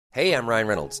Hey, I'm Ryan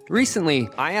Reynolds. Recently,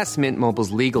 I asked Mint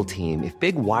Mobile's legal team if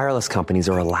big wireless companies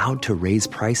are allowed to raise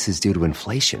prices due to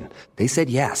inflation. They said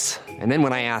yes. And then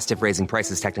when I asked if raising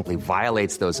prices technically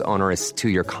violates those onerous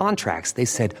two-year contracts, they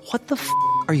said, "What the f***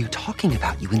 are you talking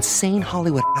about, you insane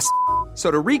Hollywood ass?" So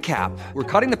to recap, we're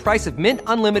cutting the price of Mint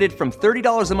Unlimited from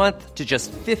 $30 a month to just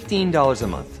 $15 a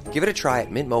month. Give it a try at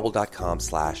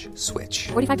mintmobile.com/switch.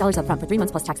 $45 up front for 3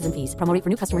 months plus taxes and fees. Promo rate for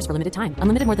new customers for limited time.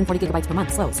 Unlimited more than 40 gigabytes per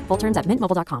month. Slows full terms at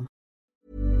mintmobile.com.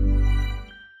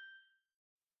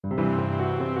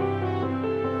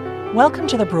 Welcome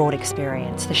to The Broad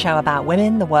Experience, the show about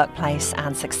women, the workplace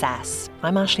and success.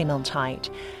 I'm Ashley Milne-Tyte.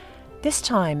 This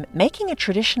time, making a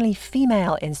traditionally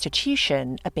female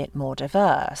institution a bit more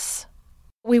diverse.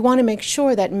 We want to make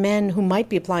sure that men who might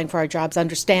be applying for our jobs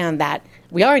understand that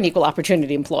we are an equal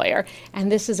opportunity employer,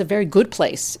 and this is a very good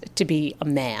place to be a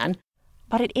man.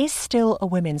 But it is still a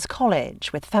women's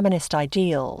college with feminist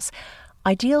ideals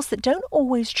that don't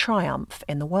always triumph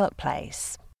in the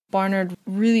workplace. Barnard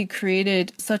really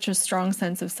created such a strong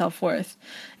sense of self-worth,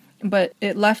 but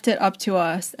it left it up to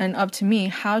us and up to me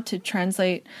how to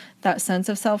translate that sense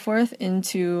of self-worth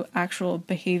into actual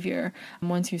behavior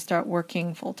once you start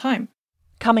working full-time.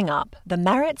 Coming up, the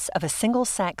merits of a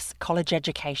single-sex college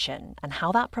education and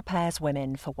how that prepares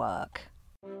women for work.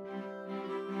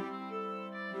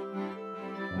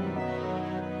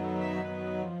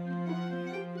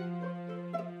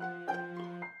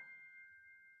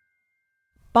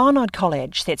 Barnard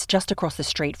College sits just across the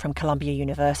street from Columbia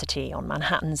University on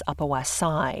Manhattan's Upper West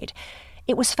Side.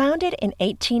 It was founded in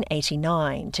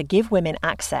 1889 to give women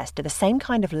access to the same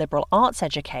kind of liberal arts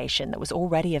education that was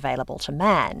already available to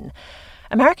men.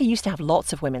 America used to have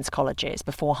lots of women's colleges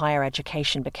before higher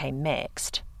education became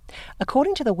mixed.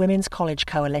 According to the Women's College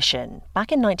Coalition,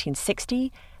 back in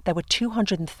 1960, there were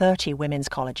 230 women's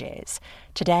colleges.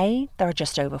 Today, there are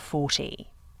just over 40.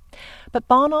 But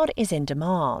Barnard is in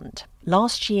demand.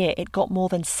 Last year, it got more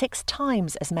than 6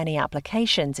 times as many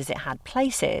applications as it had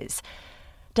places.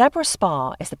 Deborah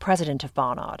Spar is the president of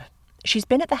Barnard. She's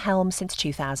been at the helm since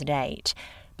 2008.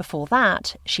 Before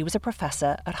that, she was a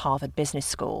professor at Harvard Business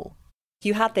School.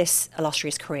 You had this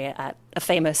illustrious career at a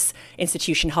famous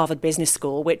institution, Harvard Business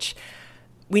School, which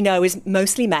we know is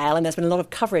mostly male, and there's been a lot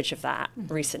of coverage of that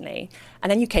recently.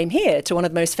 And then you came here to one of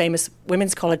the most famous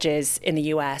women's colleges in the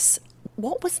US.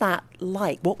 What was that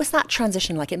like? What was that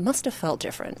transition like? It must have felt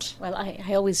different. Well,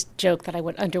 I always joke that I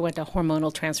underwent a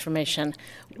hormonal transformation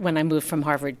when I moved from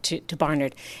Harvard to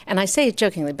Barnard. And I say it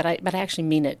jokingly, but I actually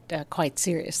mean it quite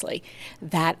seriously,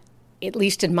 that at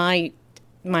least in my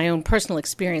own personal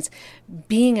experience,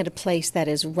 being at a place that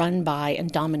is run by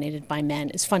and dominated by men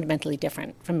is fundamentally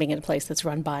different from being at a place that's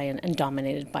run by and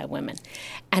dominated by women.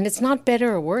 And it's not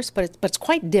better or worse, but it's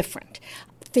quite different.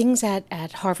 Things at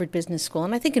Harvard Business School,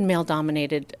 and I think in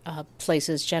male-dominated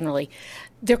places generally,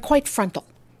 they're quite frontal.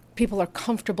 People are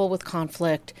comfortable with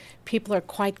conflict. People are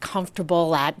quite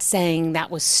comfortable at saying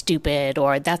that was stupid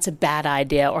or that's a bad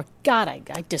idea or, God,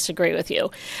 I disagree with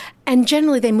you. And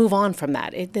generally they move on from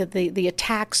that. The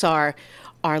attacks are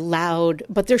loud,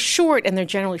 but they're short and they're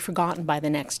generally forgotten by the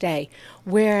next day.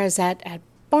 Whereas at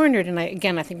Barnard, and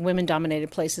I think women-dominated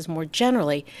places more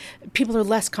generally, people are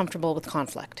less comfortable with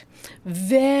conflict.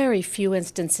 Very few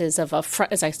instances of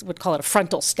as I would call it, a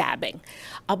frontal stabbing.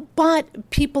 But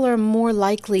people are more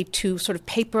likely to sort of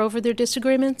paper over their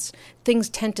disagreements. Things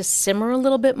tend to simmer a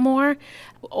little bit more.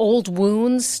 Old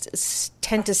wounds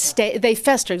tend to stay, they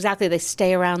fester, exactly, they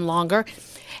stay around longer.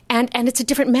 And it's a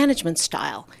different management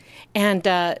style. And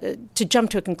to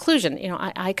jump to a conclusion,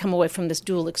 I come away from this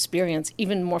dual experience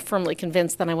even more firmly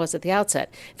convinced than I was at the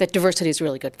outset that diversity is a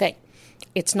really good thing.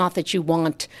 It's not that you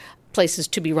want places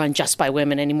to be run just by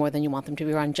women any more than you want them to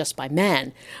be run just by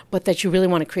men, but that you really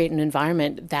want to create an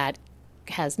environment that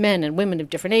has men and women of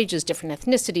different ages, different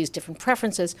ethnicities, different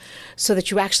preferences, so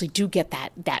that you actually do get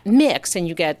that mix and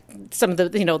you get some of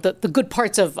the good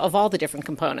parts of all the different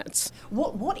components.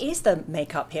 What is the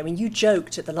makeup here? I mean, you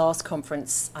joked at the last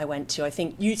conference I went to. I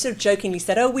think you sort of jokingly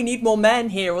said, "Oh, we need more men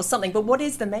here" or something. But what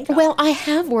is the makeup? Well, I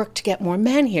have worked to get more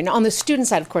men here. Now, on the student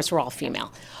side, of course, we're all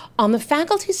female. On the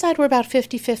faculty side, we're about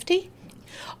 50-50.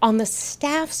 On the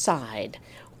staff side,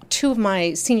 2 of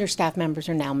my senior staff members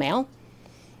are now male.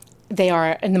 They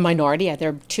are in the minority.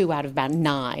 They're 2 out of about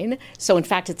 9. So, in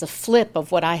fact, it's a flip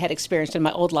of what I had experienced in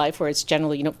my old life, where it's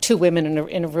generally, 2 women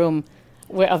in a room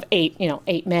of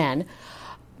 8 men.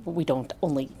 We don't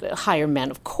only hire men,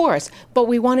 of course, but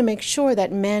we want to make sure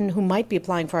that men who might be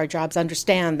applying for our jobs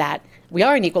understand that we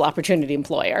are an equal opportunity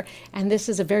employer, and this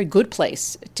is a very good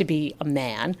place to be a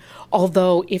man.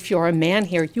 Although if you're a man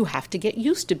here, you have to get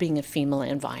used to being a female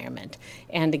environment.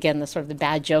 And again, the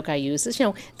bad joke I use is,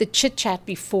 the chit-chat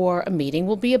before a meeting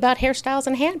will be about hairstyles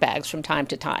and handbags from time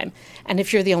to time. And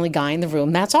if you're the only guy in the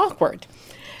room, that's awkward.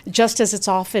 Just as it's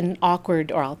often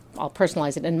awkward, or I'll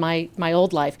personalize it, in my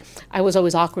old life, I was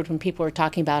always awkward when people were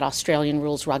talking about Australian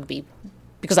rules rugby,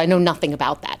 because I know nothing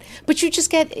about that. But you just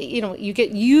get, you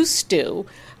get used to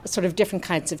sort of different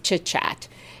kinds of chit-chat.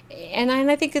 And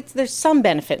I think there's some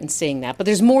benefit in seeing that, but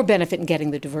there's more benefit in getting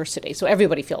the diversity, so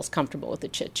everybody feels comfortable with the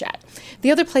chit-chat.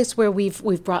 The other place where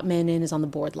we've brought men in is on the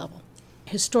board level.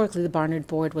 Historically, the Barnard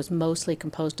board was mostly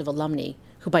composed of alumni,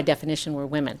 who by definition were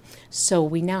women. So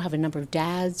we now have a number of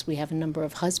dads, we have a number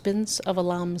of husbands of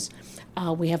alums,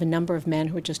 we have a number of men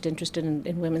who are just interested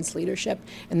in women's leadership,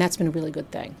 and that's been a really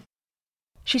good thing.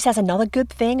 She says another good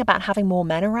thing about having more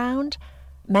men around,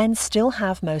 men still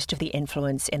have most of the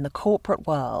influence in the corporate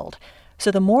world. So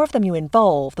the more of them you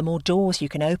involve, the more doors you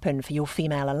can open for your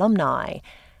female alumni.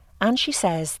 And she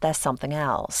says there's something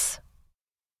else.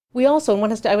 We also, I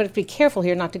would have to be careful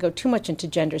here not to go too much into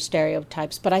gender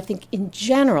stereotypes, but I think in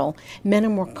general, men are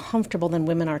more comfortable than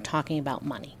women are talking about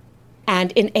money.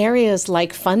 And in areas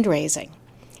like fundraising,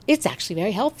 it's actually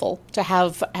very helpful to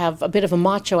have a bit of a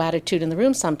macho attitude in the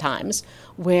room sometimes,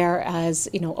 whereas,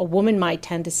 a woman might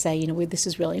tend to say, this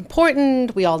is really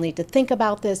important, we all need to think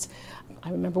about this.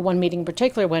 I remember one meeting in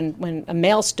particular when a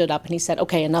male stood up and he said,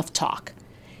 okay, enough talk.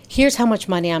 Here's how much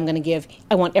money I'm going to give.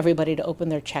 I want everybody to open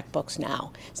their checkbooks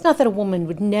now. It's not that a woman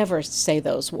would never say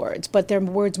those words, but they're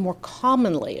words more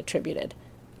commonly attributed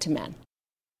to men.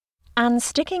 And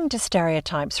sticking to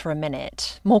stereotypes for a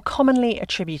minute, more commonly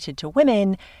attributed to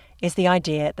women is the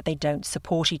idea that they don't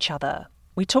support each other.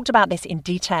 We talked about this in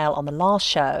detail on the last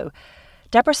show.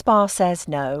 Deborah Spar says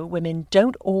no, women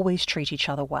don't always treat each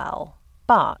other well.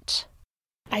 But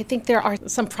I think there are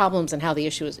some problems in how the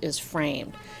issue is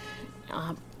framed.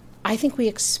 I think we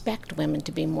expect women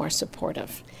to be more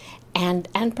supportive. And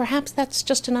perhaps that's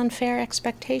just an unfair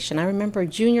expectation. I remember a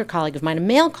junior colleague of mine, a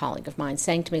male colleague of mine,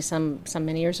 saying to me some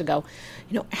many years ago,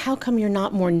 how come you're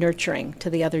not more nurturing to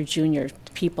the other junior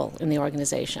people in the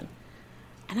organization?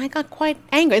 And I got quite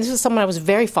angry. This is someone I was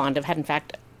very fond of, had in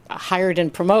fact hired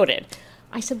and promoted.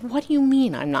 I said, what do you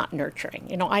mean I'm not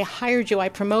nurturing? I hired you, I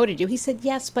promoted you. He said,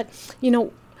 yes, but,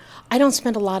 I don't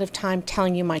spend a lot of time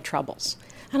telling you my troubles.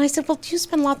 And I said, well, do you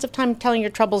spend lots of time telling your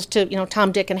troubles to,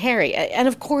 Tom, Dick, and Harry? And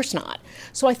of course not.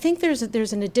 So I think there's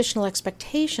an additional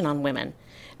expectation on women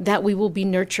that we will be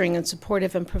nurturing and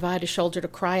supportive and provide a shoulder to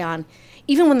cry on,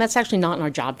 even when that's actually not in our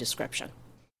job description.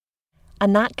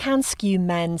 And that can skew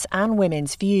men's and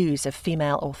women's views of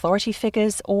female authority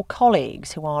figures or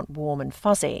colleagues who aren't warm and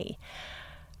fuzzy.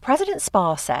 President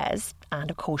Spar says, and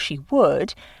of course she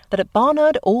would, that at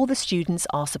Barnard all the students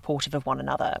are supportive of one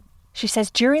another. She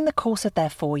says during the course of their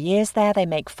 4 years there, they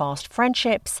make fast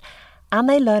friendships and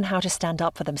they learn how to stand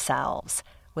up for themselves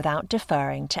without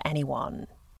deferring to anyone.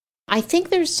 I think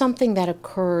there's something that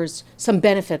occurs, some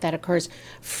benefit that occurs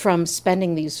from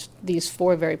spending these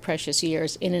 4 very precious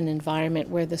years in an environment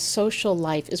where the social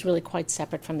life is really quite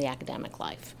separate from the academic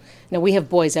life. Now, we have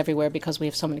boys everywhere because we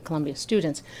have so many Columbia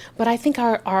students, but I think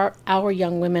our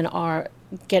young women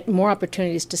get more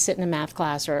opportunities to sit in a math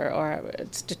class or a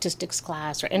statistics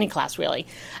class or any class really,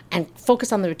 and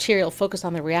focus on the material, focus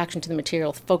on the reaction to the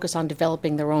material, focus on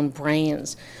developing their own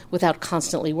brains without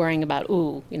constantly worrying about,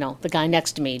 the guy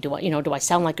next to me, do I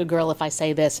sound like a girl if I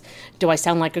say this? Do I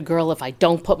sound like a girl if I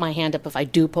don't put my hand up? If I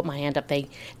do put my hand up, they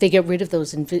get rid of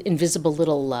those invisible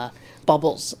little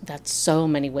bubbles that so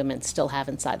many women still have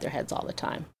inside their heads all the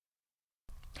time.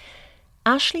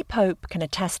 Ashley Pope can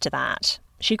attest to that.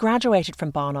 She graduated from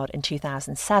Barnard in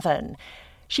 2007.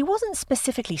 She wasn't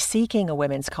specifically seeking a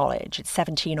women's college at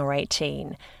 17 or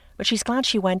 18, but she's glad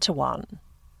she went to one.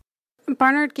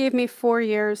 Barnard gave me 4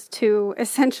 years to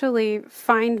essentially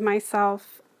find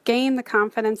myself, gain the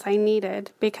confidence I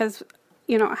needed, because,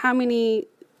 how many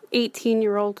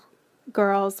 18-year-old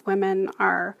girls, women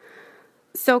are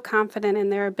so confident in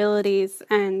their abilities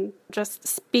and just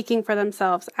speaking for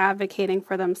themselves, advocating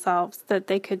for themselves, that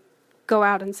they could go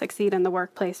out and succeed in the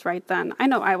workplace right then. I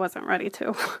know I wasn't ready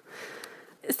to.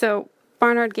 So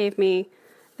Barnard gave me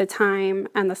the time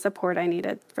and the support I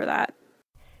needed for that.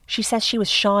 She says she was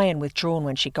shy and withdrawn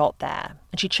when she got there,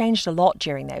 and she changed a lot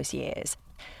during those years.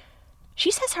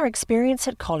 She says her experience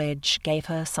at college gave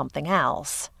her something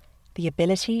else, the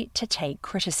ability to take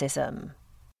criticism.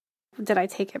 Did I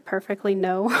take it perfectly?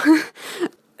 No.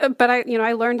 But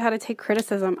I learned how to take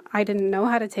criticism. I didn't know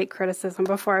how to take criticism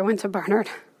before I went to Barnard.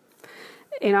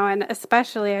 And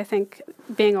especially I think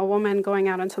being a woman going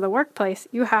out into the workplace,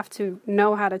 you have to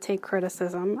know how to take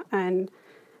criticism and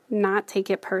not take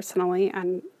it personally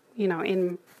and,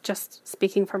 in just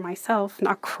speaking for myself,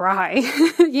 not cry,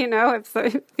 if I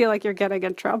feel like you're getting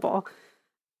in trouble.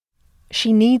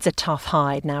 She needs a tough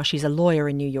hide now she's a lawyer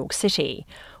in New York City,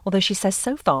 although she says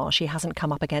so far she hasn't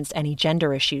come up against any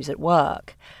gender issues at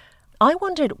work. I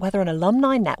wondered whether an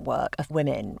alumni network of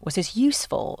women was as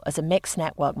useful as a mixed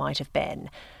network might have been,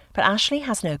 but Ashley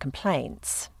has no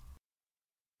complaints.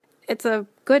 It's a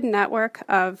good network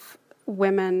of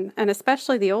women, and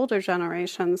especially the older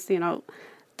generations,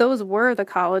 those were the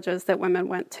colleges that women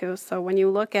went to. So when you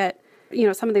look at,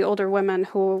 some of the older women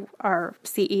who are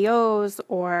CEOs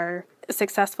or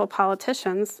successful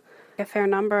politicians, a fair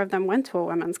number of them went to a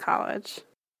women's college.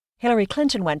 Hillary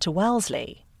Clinton went to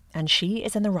Wellesley, and she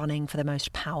is in the running for the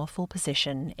most powerful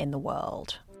position in the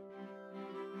world.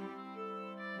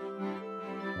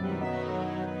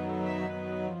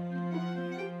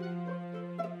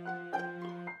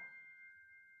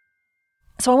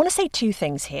 So I want to say two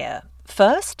things here.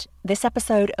 First, this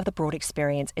episode of The Broad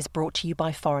Experience is brought to you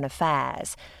by Foreign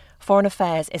Affairs. Foreign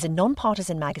Affairs is a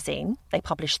non-partisan magazine. They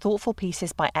publish thoughtful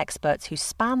pieces by experts who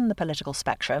span the political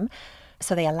spectrum,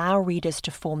 so they allow readers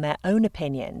to form their own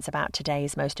opinions about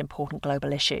today's most important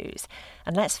global issues.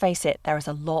 And let's face it, there is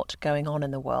a lot going on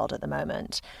in the world at the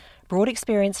moment. Broad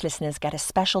Experience listeners get a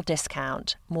special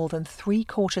discount, more than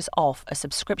 3/4 off a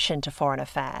subscription to Foreign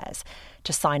Affairs.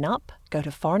 To sign up, go to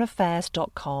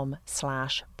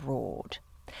foreignaffairs.com/broad.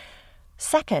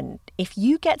 Second, if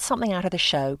you get something out of the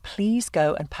show, please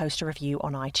go and post a review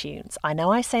on iTunes. I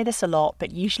know I say this a lot,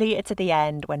 but usually it's at the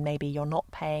end when maybe you're not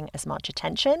paying as much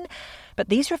attention. But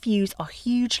these reviews are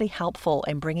hugely helpful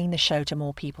in bringing the show to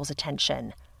more people's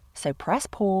attention. So press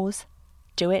pause,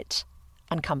 do it,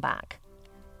 and come back.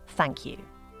 Thank you.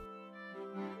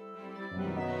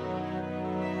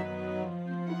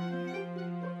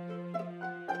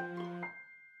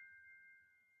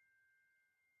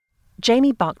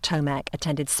 Jamie Buck Tomek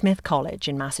attended Smith College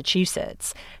in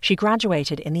Massachusetts. She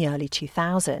graduated in the early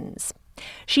 2000s.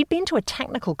 She'd been to a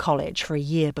technical college for a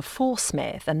year before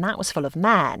Smith, and that was full of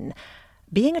men.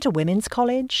 Being at a women's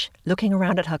college, looking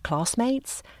around at her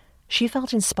classmates, she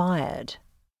felt inspired.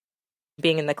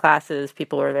 Being in the classes,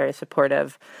 people were very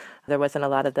supportive. There wasn't a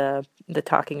lot of the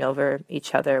talking over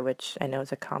each other, which I know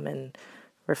is a common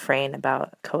refrain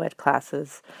about co-ed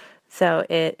classes. So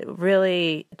it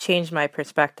really changed my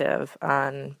perspective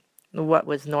on what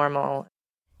was normal.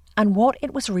 And what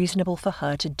it was reasonable for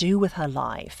her to do with her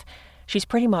life. She's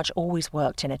pretty much always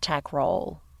worked in a tech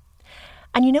role.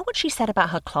 And you know what she said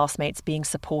about her classmates being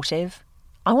supportive?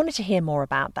 I wanted to hear more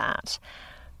about that.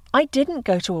 I didn't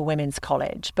go to a women's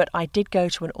college, but I did go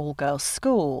to an all-girls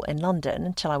school in London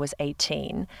until I was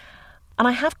 18. And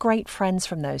I have great friends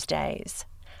from those days.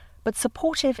 But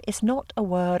supportive is not a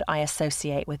word I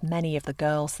associate with many of the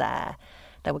girls there.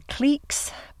 There were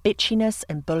cliques, bitchiness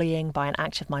and bullying by an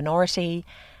active minority.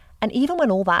 And even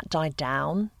when all that died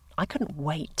down, I couldn't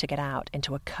wait to get out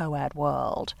into a co-ed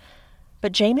world.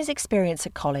 But Jamie's experience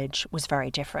at college was very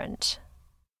different.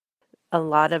 A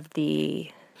lot of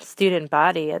the student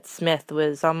body at Smith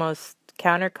was almost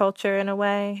counterculture in a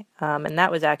way. And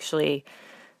that was actually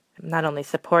not only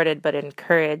supported, but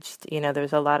encouraged. There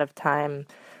was a lot of time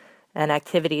and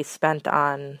activities spent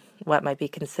on what might be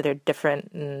considered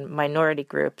different minority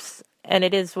groups. And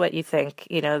it is what you think.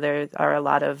 There are a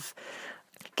lot of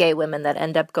gay women that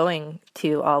end up going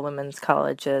to all women's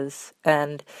colleges.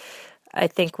 And I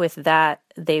think with that,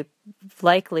 they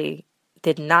likely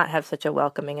did not have such a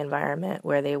welcoming environment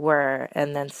where they were.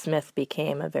 And then Smith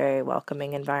became a very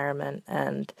welcoming environment.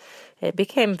 And it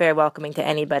became very welcoming to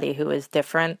anybody who was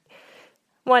different.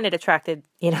 One, it attracted,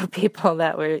 people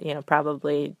that were,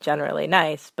 probably generally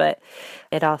nice, but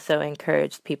it also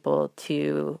encouraged people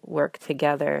to work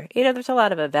together. There's a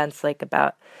lot of events like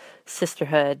about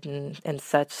sisterhood and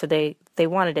such, so they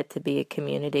wanted it to be a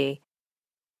community.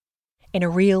 In a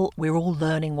real, we're all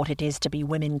learning what it is to be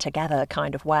women together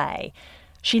kind of way.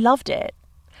 She loved it.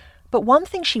 But one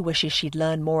thing she wishes she'd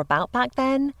learned more about back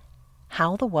then,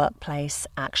 how the workplace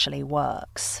actually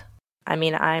works.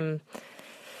 I'm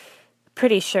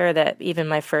pretty sure that even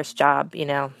my first job,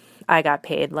 I got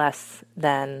paid less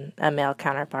than a male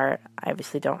counterpart. I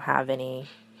obviously don't have any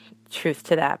truth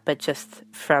to that, but just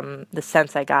from the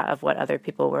sense I got of what other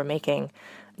people were making,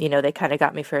 they kind of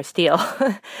got me for a steal.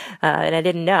 And I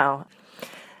didn't know.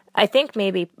 I think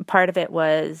maybe part of it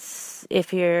was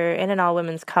if you're in an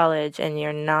all-women's college and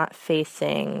you're not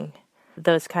facing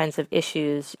those kinds of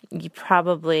issues, you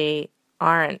probably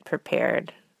aren't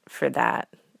prepared for that.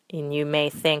 And you may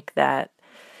think that,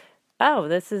 oh,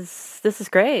 this is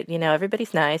great.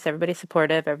 Everybody's nice, everybody's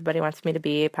supportive, everybody wants me to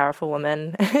be a powerful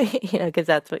woman, because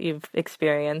that's what you've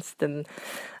experienced. And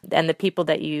the people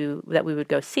that we would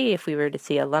go see if we were to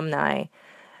see alumni,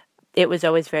 it was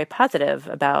always very positive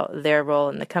about their role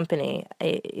in the company.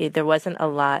 There wasn't a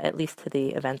lot, at least to the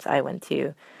events I went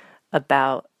to,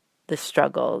 about the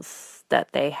struggles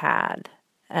that they had.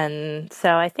 And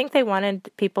so I think they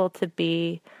wanted people to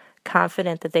be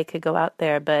confident that they could go out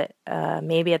there, but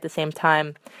maybe at the same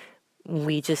time,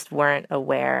 we just weren't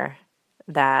aware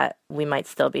that we might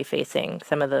still be facing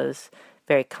some of those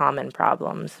very common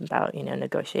problems about,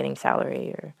 negotiating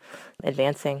salary or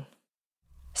advancing.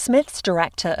 Smith's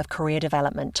director of career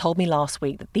development told me last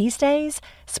week that these days,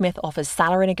 Smith offers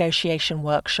salary negotiation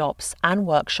workshops and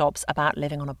workshops about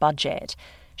living on a budget.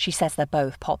 She says they're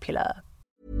both popular.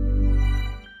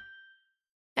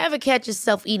 Ever catch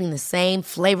yourself eating the same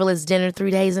flavorless dinner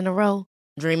 3 days in a row?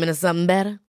 Dreaming of something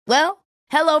better? Well,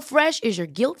 HelloFresh is your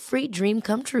guilt-free dream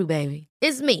come true, baby.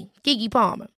 It's me, Keke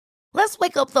Palmer. Let's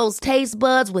wake up those taste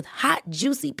buds with hot,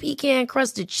 juicy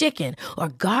pecan-crusted chicken or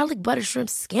garlic butter shrimp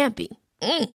scampi.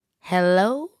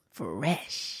 Hello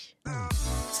Fresh.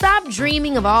 Stop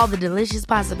dreaming of all the delicious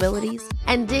possibilities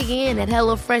and dig in at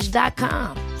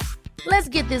HelloFresh.com. Let's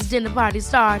get this dinner party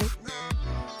started.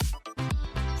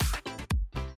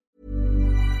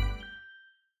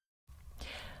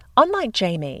 Unlike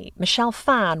Jamie, Michelle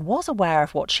Phan was aware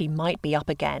of what she might be up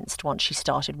against once she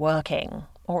started working,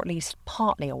 or at least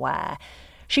partly aware.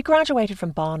 She graduated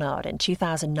from Barnard in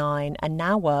 2009 and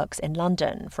now works in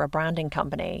London for a branding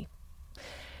company.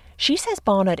 She says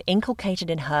Barnard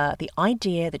inculcated in her the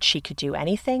idea that she could do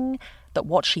anything, that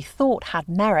what she thought had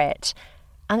merit,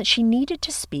 and that she needed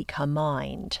to speak her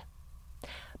mind.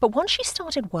 But once she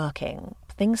started working,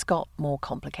 things got more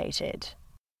complicated.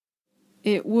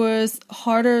 It was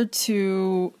harder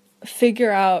to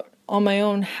figure out on my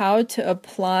own how to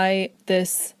apply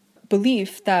this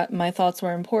belief that my thoughts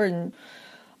were important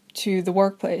to the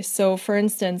workplace. So, for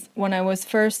instance, when I was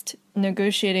first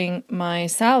negotiating my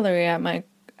salary at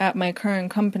my current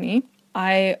company,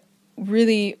 I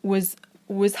really was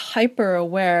hyper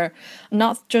aware,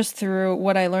 not just through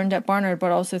what I learned at Barnard,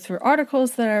 but also through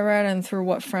articles that I read and through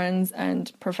what friends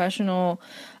and professional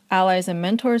allies and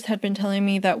mentors had been telling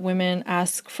me, that women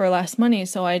ask for less money.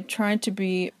 So I tried to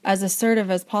be as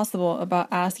assertive as possible about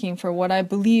asking for what I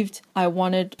believed I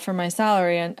wanted for my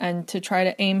salary, and to try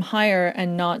to aim higher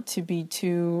and not to be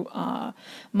too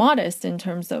modest in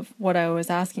terms of what I was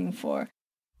asking for.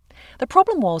 The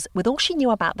problem was, with all she knew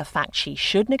about the fact she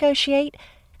should negotiate,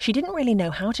 she didn't really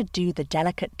know how to do the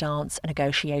delicate dance a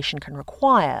negotiation can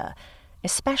require,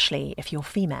 especially if you're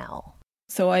female.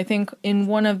 So I think in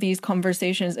one of these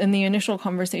conversations, in the initial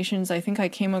conversations, I think I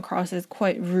came across as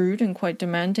quite rude and quite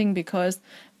demanding because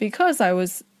I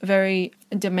was very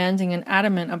demanding and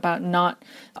adamant about not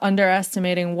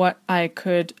underestimating what I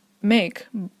could make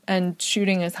and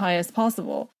shooting as high as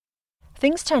possible.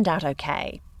 Things turned out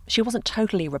okay. She wasn't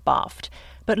totally rebuffed,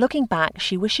 but looking back,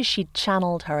 she wishes she'd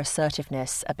channeled her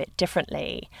assertiveness a bit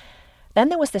differently. Then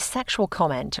there was the sexual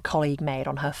comment a colleague made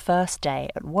on her first day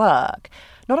at work.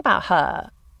 Not about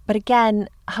her, but again,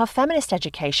 her feminist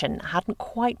education hadn't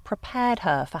quite prepared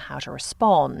her for how to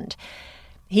respond.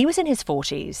 He was in his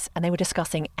 40s and they were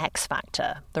discussing X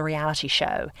Factor, the reality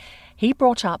show. He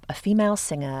brought up a female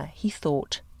singer he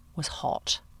thought was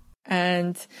hot.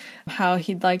 And how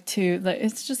he'd like to,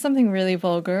 it's just something really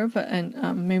vulgar, but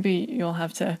maybe you'll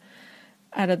have to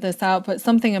edit this out, but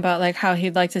something about how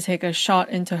he'd like to take a shot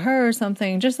into her or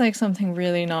something, just something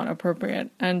really not appropriate.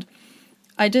 And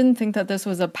I didn't think that this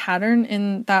was a pattern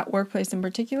in that workplace in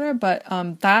particular, but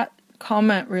that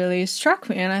comment really struck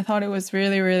me, and I thought it was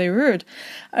really, really rude.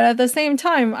 At the same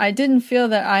time, I didn't feel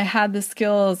that I had the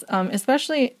skills,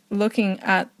 especially looking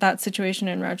at that situation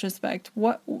in retrospect.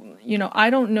 I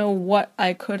don't know what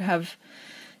I could have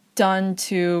done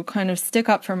to kind of stick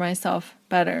up for myself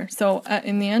better. So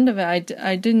in the end of it,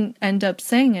 I didn't end up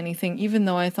saying anything, even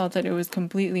though I thought that it was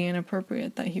completely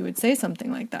inappropriate that he would say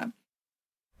something like that.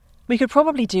 We could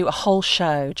probably do a whole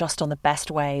show just on the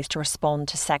best ways to respond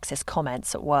to sexist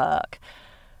comments at work.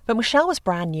 But Michelle was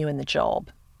brand new in the job.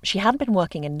 She hadn't been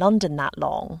working in London that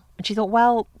long, and she thought,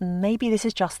 well, maybe this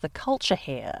is just the culture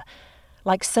here.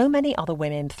 Like so many other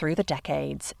women through the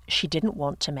decades, she didn't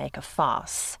want to make a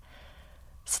fuss.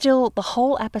 Still, the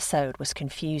whole episode was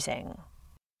confusing.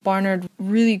 Barnard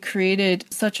really created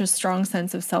such a strong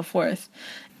sense of self-worth.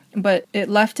 But it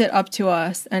left it up to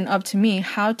us and up to me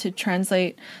how to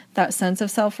translate that sense of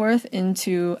self-worth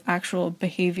into actual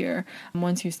behavior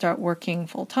once you start working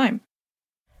full-time.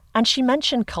 And she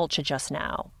mentioned culture just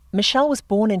now. Michelle was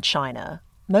born in China,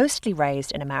 mostly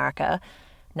raised in America,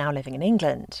 now living in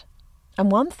England.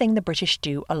 And one thing the British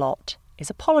do a lot is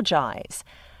apologise.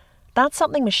 That's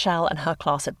something Michelle and her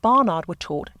class at Barnard were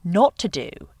taught not to do,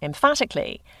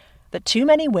 emphatically. That too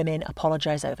many women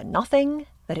apologise over nothing,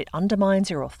 that it undermines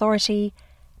your authority.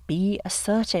 Be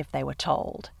assertive, they were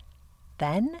told.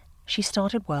 Then she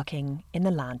started working in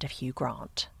the land of Hugh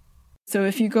Grant. So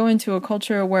if you go into a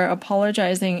culture where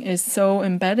apologizing is so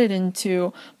embedded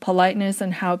into politeness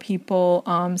and how people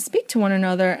speak to one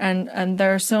another, and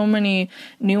there are so many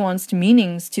nuanced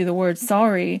meanings to the word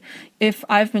sorry, if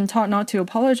I've been taught not to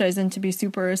apologize and to be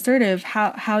super assertive,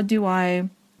 how do I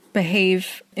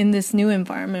behave in this new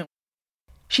environment?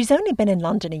 She's only been in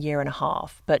London a year and a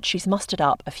half, but she's mustered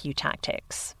up a few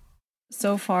tactics.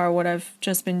 So far, what I've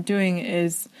just been doing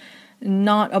is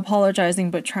not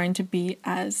apologizing, but trying to be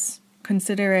as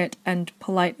considerate and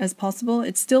polite as possible.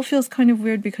 It still feels kind of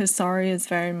weird because sorry is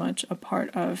very much a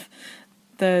part of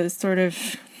the sort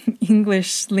of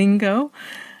English lingo.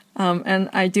 And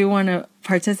I do want to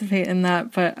participate in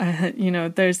that, but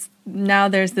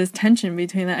there's this tension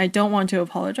between that. I don't want to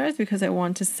apologize because I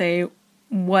want to say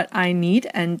what I need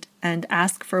and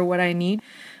ask for what I need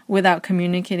without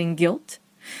communicating guilt.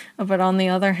 But on the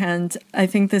other hand, I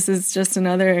think this is just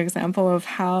another example of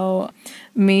how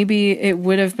maybe it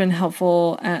would have been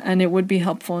helpful, and it would be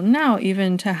helpful now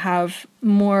even, to have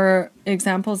more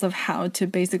examples of how to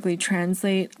basically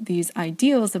translate these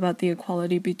ideals about the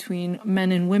equality between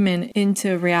men and women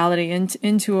into reality,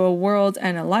 into a world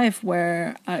and a life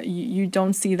where you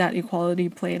don't see that equality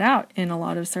played out in a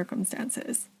lot of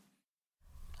circumstances.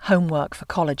 Homework for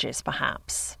colleges,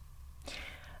 perhaps.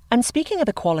 And speaking of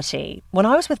equality, when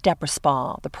I was with Deborah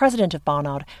Spar, the president of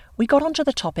Barnard, we got onto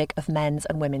the topic of men's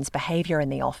and women's behaviour in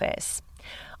the office.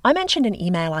 I mentioned an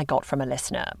email I got from a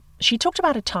listener. She talked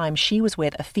about a time she was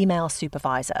with a female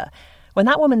supervisor when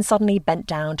that woman suddenly bent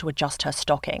down to adjust her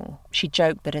stocking. She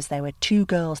joked that as there were two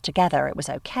girls together, it was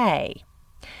okay.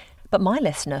 But my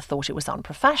listener thought it was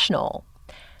unprofessional.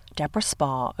 Deborah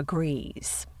Spar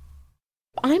agrees.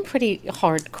 I'm pretty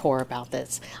hardcore about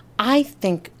this. I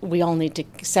think we all need to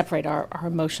separate our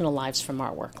emotional lives from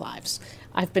our work lives.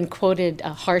 I've been quoted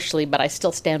harshly, but I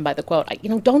still stand by the quote.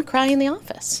 Don't cry in the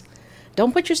office.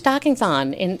 Don't put your stockings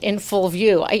on in full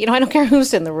view. I don't care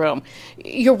who's in the room.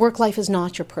 Your work life is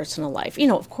not your personal life.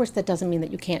 Of course, that doesn't mean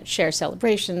that you can't share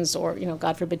celebrations or,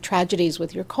 God forbid, tragedies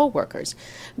with your coworkers.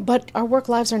 But our work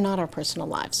lives are not our personal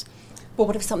lives. Well,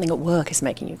 what if something at work is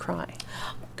making you cry?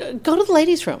 Go to the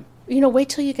ladies' room. Wait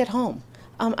till you get home.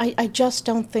 I just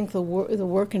don't think the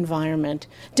work environment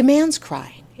demands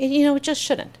crying. It just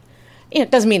shouldn't.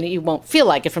 It doesn't mean that you won't feel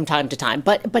like it from time to time,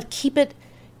 but keep it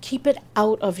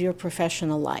out of your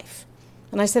professional life.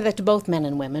 And I say that to both men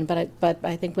and women, but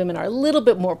I think women are a little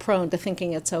bit more prone to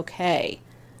thinking it's okay.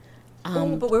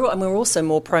 But we're also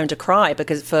more prone to cry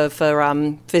because for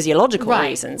physiological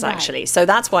reasons, actually. So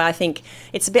that's why I think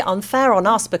it's a bit unfair on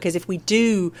us, because if we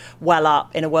do well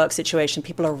up in a work situation,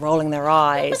 people are rolling their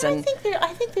eyes. But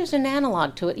I think there's an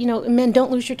analog to it. Men,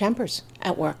 don't lose your tempers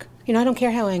at work. I don't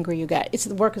care how angry you get.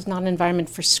 The work is not an environment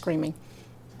for screaming.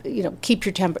 Keep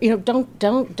your temper.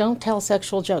 Don't tell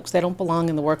sexual jokes. They don't belong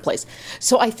in the workplace.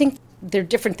 So I think there are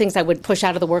different things I would push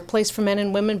out of the workplace for men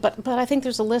and women, but I think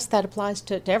there's a list that applies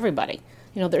to everybody.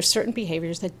 There's certain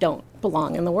behaviors that don't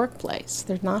belong in the workplace.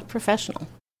 They're not professional.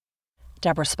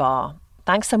 Deborah Spar,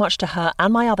 thanks so much to her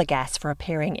and my other guests for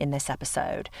appearing in this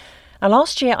episode. Now,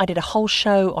 last year I did a whole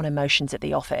show on emotions at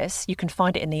the office. You can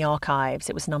find it in the archives.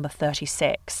 It was number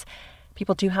 36.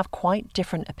 People do have quite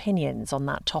different opinions on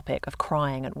that topic of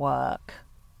crying at work.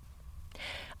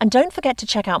 And don't forget to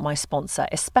check out my sponsor,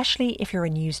 especially if you're a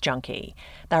news junkie.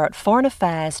 They're at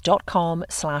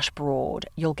foreignaffairs.com/broad.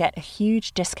 You'll get a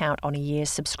huge discount on a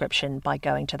year's subscription by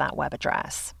going to that web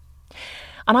address.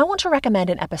 And I want to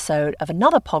recommend an episode of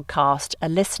another podcast a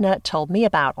listener told me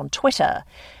about on Twitter.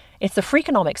 It's the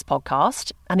Freakonomics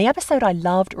podcast, and the episode I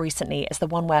loved recently is the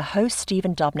one where host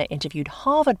Stephen Dubner interviewed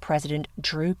Harvard president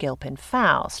Drew Gilpin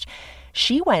Faust.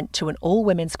 She went to an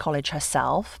all-women's college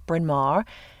herself, Bryn Mawr.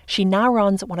 She now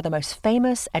runs one of the most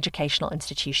famous educational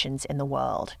institutions in the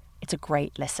world. It's a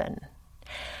great listen.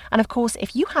 And of course,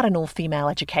 if you had an all-female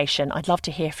education, I'd love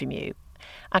to hear from you.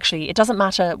 Actually, it doesn't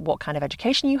matter what kind of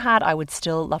education you had, I would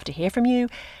still love to hear from you.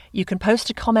 You can post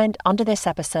a comment under this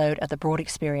episode at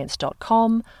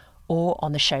thebroadexperience.com or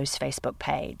on the show's Facebook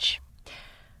page.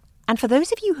 And for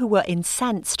those of you who were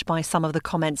incensed by some of the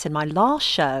comments in my last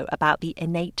show about the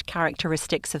innate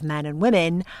characteristics of men and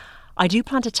women, I do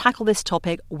plan to tackle this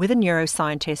topic with a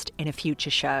neuroscientist in a future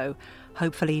show,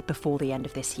 hopefully before the end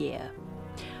of this year.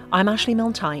 I'm Ashley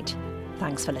Milne-Tyte.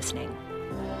 Thanks for listening.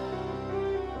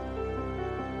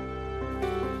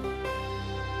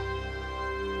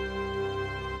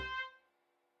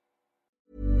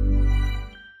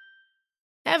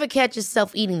 Ever catch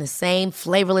yourself eating the same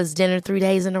flavorless dinner 3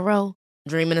 days in a row?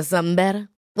 Dreaming of something better?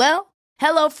 Well,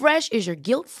 HelloFresh is your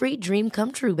guilt-free dream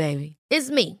come true, baby.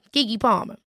 It's me, Keke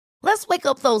Palmer. Let's wake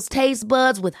up those taste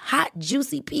buds with hot,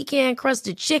 juicy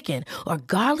pecan-crusted chicken or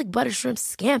garlic butter shrimp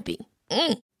scampi.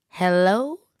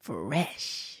 Hello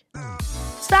Fresh.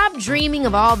 Stop dreaming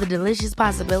of all the delicious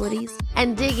possibilities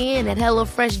and dig in at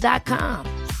HelloFresh.com.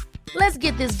 Let's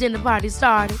get this dinner party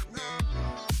started.